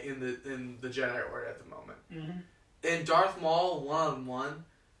Jedi in the Jedi Order at the moment. And Darth Maul 1-on-1,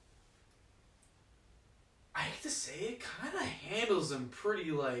 I hate to say it, kind of handles him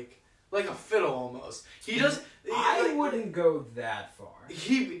pretty like a fiddle almost. He does. I wouldn't go that far.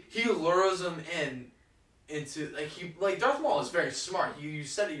 He lures him into Darth Maul is very smart. You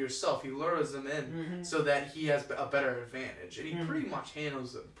said it yourself. He lures them in so that he has a better advantage, and he pretty much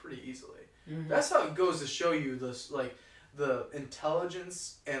handles them pretty easily. That's how it goes to show you this the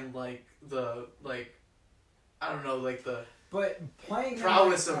intelligence and the but playing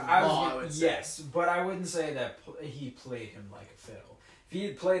prowess of Maul. I would say. Yes, but I wouldn't say that he played him like a fiddle. If he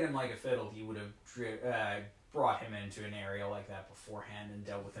had played him like a fiddle, he would have brought him into an area like that beforehand and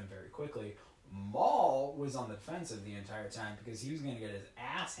dealt with him very quickly. Maul was on the defensive the entire time because he was going to get his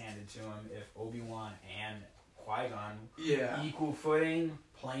ass handed to him if Obi-Wan and Qui-Gon equal footing,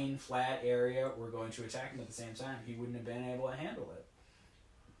 plain flat area were going to attack him at the same time. He wouldn't have been able to handle it.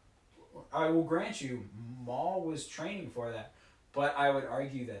 I will grant you, Maul was training for that, but I would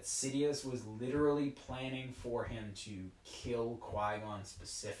argue that Sidious was literally planning for him to kill Qui-Gon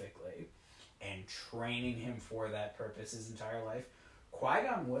specifically and training him for that purpose his entire life.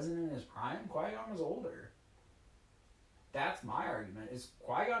 Qui-Gon wasn't in his prime. Qui-Gon was older. That's my argument, is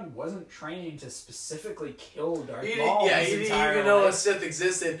Qui-Gon wasn't training to specifically kill Darth Maul. Yeah, he didn't even know a Sith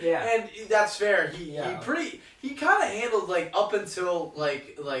existed. Yeah. And that's fair. He kind of handled, up until,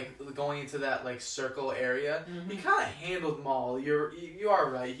 going into that, circle area, he kind of handled Maul. You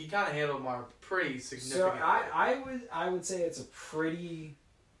are right. He kind of handled Maul pretty significantly. So I would say it's a pretty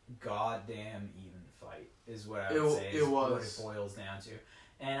goddamn even fight, is what I would say. What it boils down to.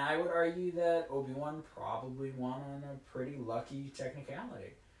 And I would argue that Obi-Wan probably won on a pretty lucky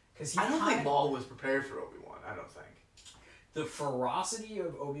technicality. I don't think Maul was prepared for Obi-Wan. I don't think. The ferocity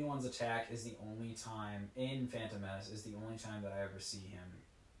of Obi-Wan's attack is the only time, in Phantom Menace, is the only time that I ever see him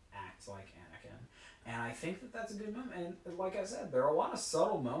act like Anakin. And I think that that's a good moment. And like I said, there are a lot of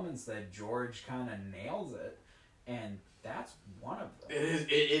subtle moments that George kind of nails it. And that's one of them.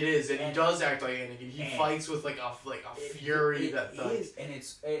 It is, and he does act like Anakin. He fights with a fury that is, and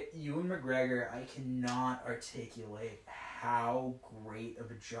it's Ewan McGregor. I cannot articulate how great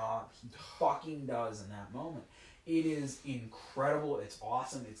of a job he fucking does in that moment. It is incredible. It's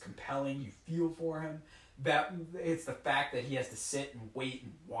awesome. It's compelling. You feel for him. That it's the fact that he has to sit and wait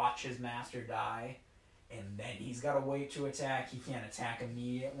and watch his master die, and then he's got to wait to attack. He can't attack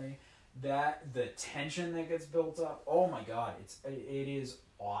immediately. That the tension that gets built up, oh my god, it is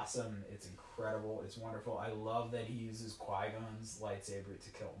awesome. It's incredible. It's wonderful. I love that he uses Qui-Gon's lightsaber to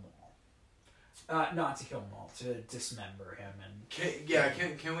kill Maul. Not to kill Maul, to dismember him and.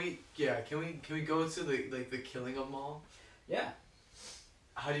 Can we go to the killing of Maul? Yeah.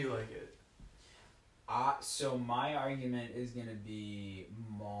 How do you like it? So my argument is gonna be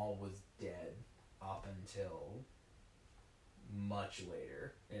Maul was dead up until much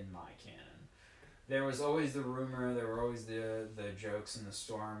later in my canon. There was always the rumor, there were always the jokes and the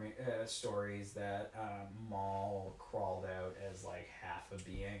stories that Maul crawled out as like half a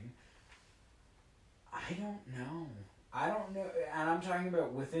being. I don't know, and I'm talking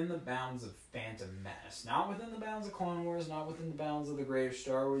about within the bounds of Phantom Menace, not within the bounds of Clone Wars, not within the bounds of the greater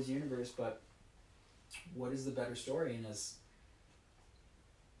Star Wars universe, but what is the better story? And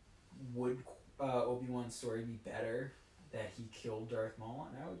would Obi-Wan's story be better that he killed Darth Maul?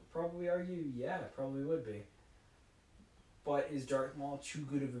 And I would probably argue, yeah, it probably would be. But is Darth Maul too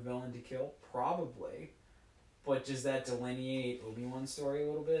good of a villain to kill? Probably. But does that delineate Obi-Wan's story a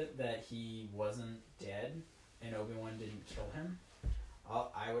little bit? That he wasn't dead and Obi-Wan didn't kill him?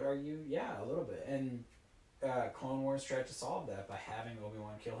 I would argue, yeah, a little bit. And Clone Wars tried to solve that by having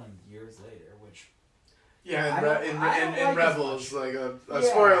Obi-Wan kill him years later, which... Yeah, in Rebels, like a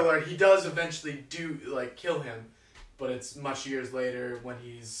spoiler alert, he does eventually kill him, but it's much years later when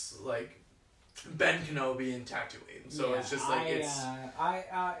he's like Ben Kenobi in Tatooine. So it's just like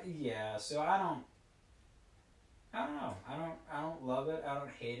So I don't know. I don't love it. I don't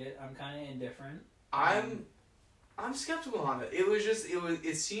hate it. I'm kind of indifferent. I'm skeptical on it.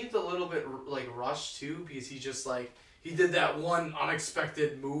 It seemed a little bit like rushed too, because he did that one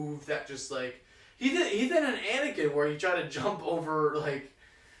unexpected move that just like. He did an Anakin where he tried to jump over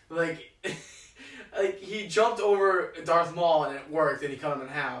like he jumped over Darth Maul and it worked and he cut him in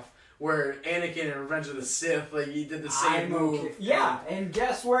half. Where Anakin in Revenge of the Sith, like he did the same move. Okay. Yeah, and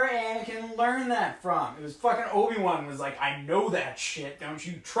guess where Anakin learned that from? It was fucking Obi-Wan was like, I know that shit. Don't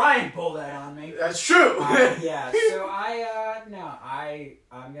you try and pull that on me. That's true. Yeah. So I'm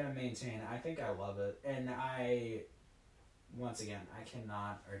gonna maintain. I think I love it, and once again I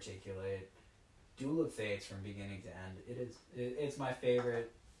cannot articulate Duel of Fates from beginning to end. It's my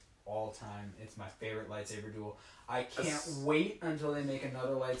favorite all time. It's my favorite lightsaber duel. I can't wait until they make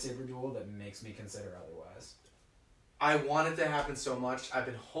another lightsaber duel that makes me consider otherwise. I want it to happen so much. I've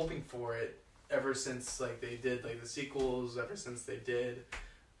been hoping for it ever since they did the sequels. Ever since they did,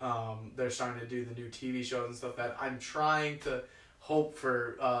 they're starting to do the new TV shows and stuff. That I'm trying to hope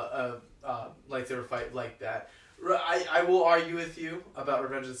for a lightsaber fight like that. I will argue with you about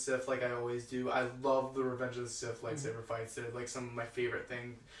Revenge of the Sith like I always do. I love the Revenge of the Sith lightsaber fights. They're like some of my favorite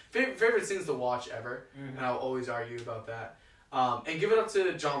things to watch ever, and I'll always argue about that. And give it up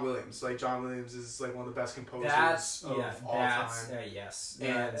to John Williams. Like John Williams is like one of the best composers of all time. Yes,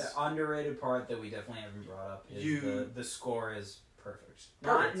 and the underrated part that we definitely haven't brought up is the score is perfect.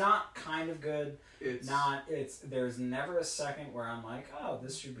 Perfect. Not kind of good. There's never a second where I'm like, oh,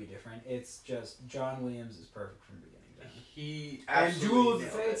 this should be different. It's just John Williams is perfect from beginning to end. He absolutely and Duel of the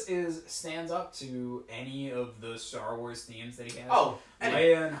Fates stands up to any of the Star Wars themes that he has. Oh,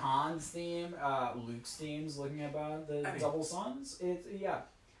 Leia and Han's theme, Luke's themes, looking about the double suns. It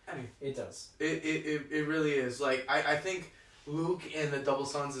does. It really is. Like I think Luke and the double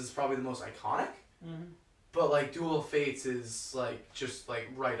suns is probably the most iconic. Mm-hmm. But Duel of Fates is just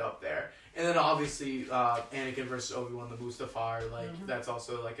right up there, and then obviously Anakin versus Obi-Wan the Mustafar, that's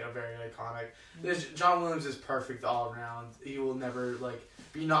also a very iconic. Mm-hmm. John Williams is perfect all around. He will never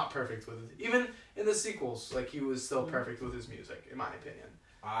be not perfect with it. Even in the sequels, he was still perfect with his music, in my opinion.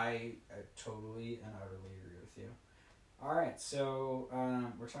 I totally and utterly agree with you. All right, so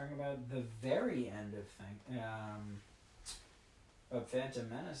we're talking about the very end of Phantom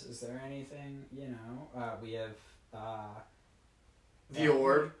Menace. Is there anything, we have the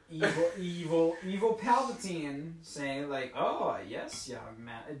Orb, evil Palpatine saying oh yes, young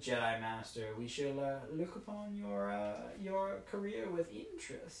Jedi Master, we shall look upon your career with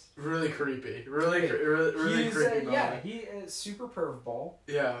interest. Really creepy, really creepy. Yeah, he is super pervball.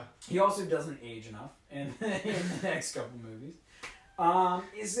 Yeah. He also doesn't age enough in the next couple movies.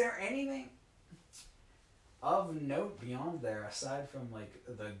 Is there anything of note beyond there, aside from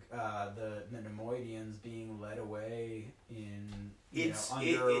the Nemoidians being led away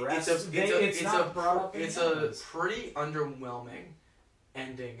under arrest? It's a pretty underwhelming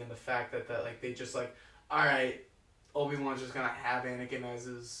ending, in the fact that they just all right, Obi-Wan's just gonna have Anakin as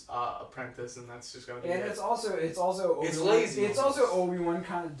his apprentice, and that's just gonna be it. It's also lazy. It's also Obi-Wan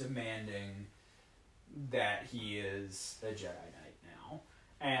kind of demanding that he is a Jedi Knight now.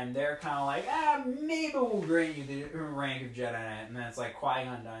 And they're kind of maybe we'll grant you the rank of Jedi Knight. And then it's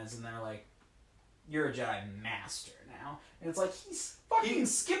Qui-Gon dies, and they're like, you're a Jedi Master now. And it's he's fucking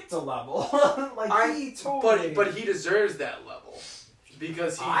skipped a level. He totally... But he deserves that level.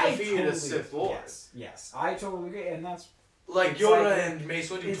 Because he defeated a Sith Lord. Yes, I totally agree. And that's... Like It's Yoda like- and Mace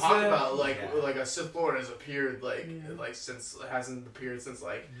Windu it's talk the- about yeah. like a Sith Lord has appeared since hasn't appeared since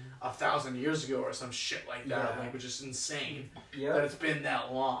 1,000 years ago or some shit like that, Yeah. which is insane that Yep. it's been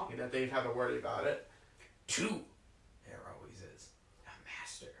that long and that they've had to worry about it. 2. There always is a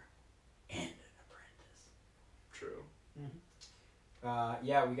master and an apprentice. True.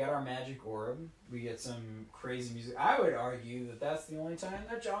 Yeah, we got our magic orb. We get some crazy music. I would argue that that's the only time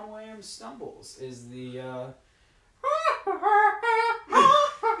that John Williams stumbles, is the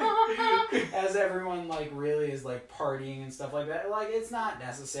as everyone like really is like partying and stuff like that. Like, it's not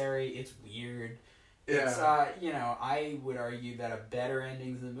necessary. It's weird. Yeah. It's I would argue that a better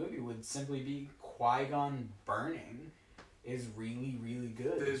ending to the movie would simply be Qui-Gon burning. Is really, really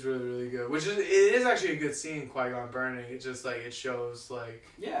good. It is really, really good. It is actually a good scene, Qui-Gon burning. It just it shows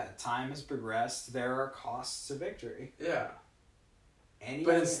Yeah, time has progressed. There are costs to victory. yeah. Any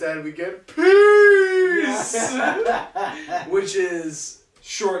But other- instead we get peace, Yeah. which is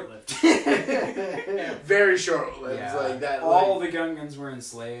short-lived. very short-lived. Yeah. Like that. All the Gungans were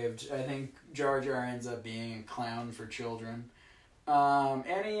enslaved. I think Jar Jar ends up being a clown for children.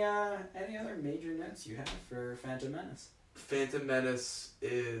 Any other major notes you have for Phantom Menace? Phantom Menace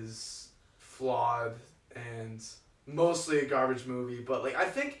is flawed and mostly a garbage movie, but I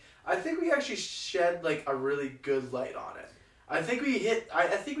think we actually shed a really good light on it. I think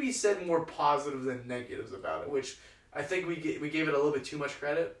we said more positive than negatives about it, which I think we gave it a little bit too much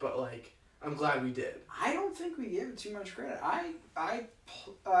credit, but I'm glad we did. I don't think we gave it too much credit. I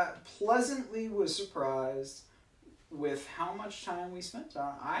pleasantly was surprised with how much time we spent on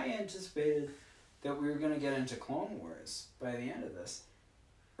it. I anticipated that we were going to get into Clone Wars by the end of this,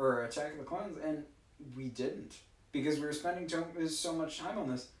 or Attack of the Clones, and we didn't, because we were spending so much time on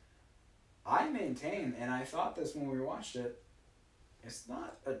this. I maintain, and I thought this when we watched it, it's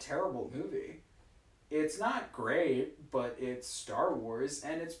not a terrible movie. It's not great, but it's Star Wars,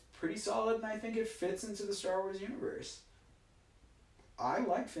 and it's pretty solid, and I think it fits into the Star Wars universe. I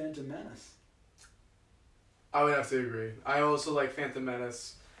like Phantom Menace. I would have to agree. I also like Phantom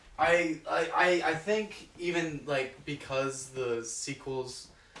Menace. I think even because the sequels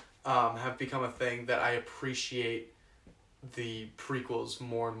have become a thing, that I appreciate the prequels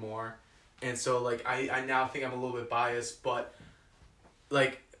more and more. And so I now think I'm a little bit biased, but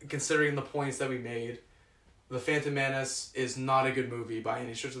considering the points that we made, The Phantom Menace is not a good movie by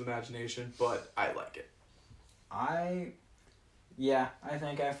any stretch of the imagination, but I like it. I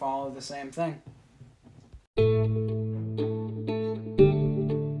think I follow the same thing.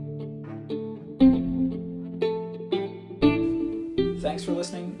 Thanks for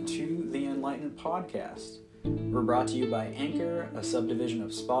listening to the Enlightened Podcast. We're brought to you by Anchor, a subdivision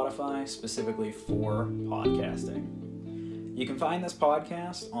of Spotify specifically for podcasting. You can find this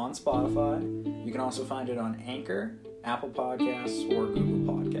podcast on Spotify. You can also find it on Anchor, Apple Podcasts, or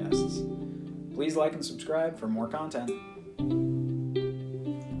Google Podcasts. Please like and subscribe for more content.